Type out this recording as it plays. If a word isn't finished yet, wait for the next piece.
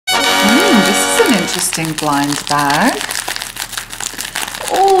interesting blind bag.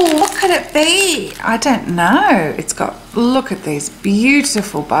 Oh, what could it be? I don't know. It's got, look at these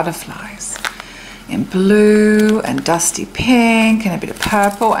beautiful butterflies in blue and dusty pink and a bit of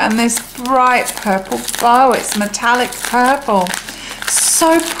purple and this bright purple bow. It's metallic purple.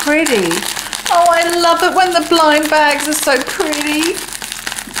 So pretty. Oh, I love it when the blind bags are so pretty.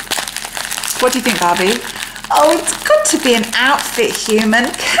 What do you think, Barbie? Oh, it's got to be an outfit, human.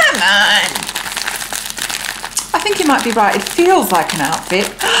 Come on. I think you might be right. It feels like an outfit.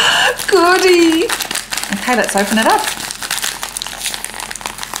 Goody. Okay, let's open it up.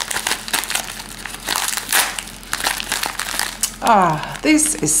 Oh,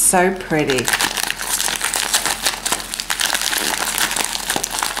 this is so pretty.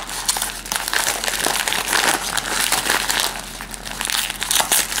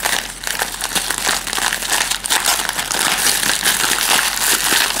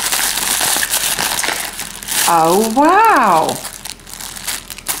 Oh, wow.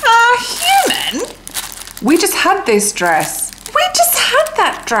 Human, we just had this dress. We just had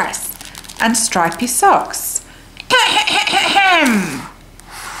that dress. And stripy socks.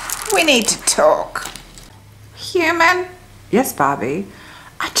 We need to talk. Human? Yes, Barbie?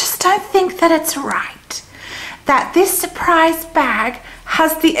 I just don't think that it's right that this surprise bag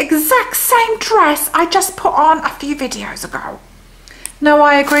has the exact same dress I just put on a few videos ago. No,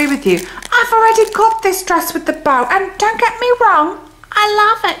 I agree with you. I've already got this dress with the bow, and don't get me wrong, I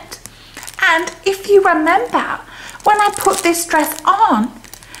love it. And if you remember, when I put this dress on,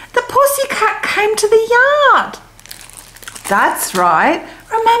 the pussycat came to the yard. That's right.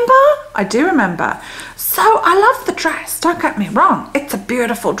 Remember? I do remember. So I love the dress, don't get me wrong. It's a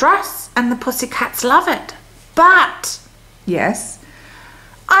beautiful dress, and the pussycats love it. But, yes,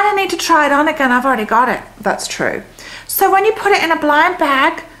 I don't need to try it on again. I've already got it. That's true. So when you put it in a blind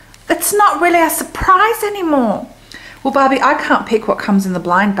bag, it's not really a surprise anymore. Well, Barbie, I can't pick what comes in the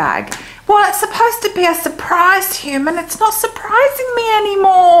blind bag. Well, it's supposed to be a surprise, human. It's not surprising me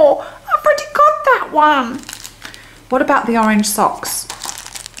anymore. I've already got that one. What about the orange socks?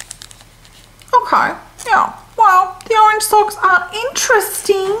 Okay, yeah. Well, the orange socks are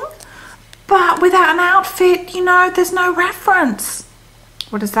interesting, but without an outfit, you know, there's no reference.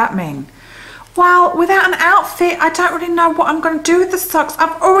 What does that mean? Well, without an outfit, I don't really know what I'm going to do with the socks.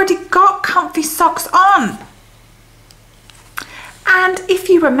 I've already got comfy socks on. And if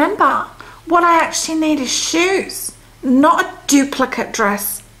you remember, what I actually need is shoes, not a duplicate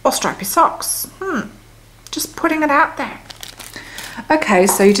dress or stripy socks. Just putting it out there. Okay,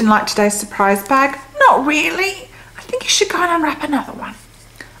 so you didn't like today's surprise bag? Not really. I think you should go and unwrap another one.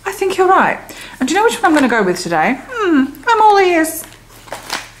 I think you're right. And do you know which one I'm going to go with today? I'm all ears.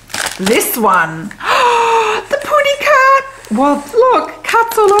 This one. The pony cat. Well, look,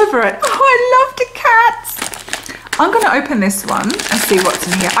 cats all over it. Oh, I love the cats. I'm going to open this one and see what's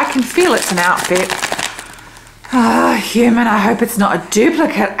in here. I can feel it's an outfit. Human, I hope it's not a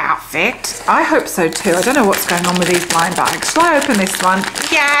duplicate outfit. I hope so too. I don't know what's going on with these blind bags. Shall I open this one?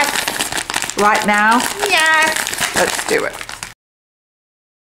 Yes. Right now? Yes. Let's do it.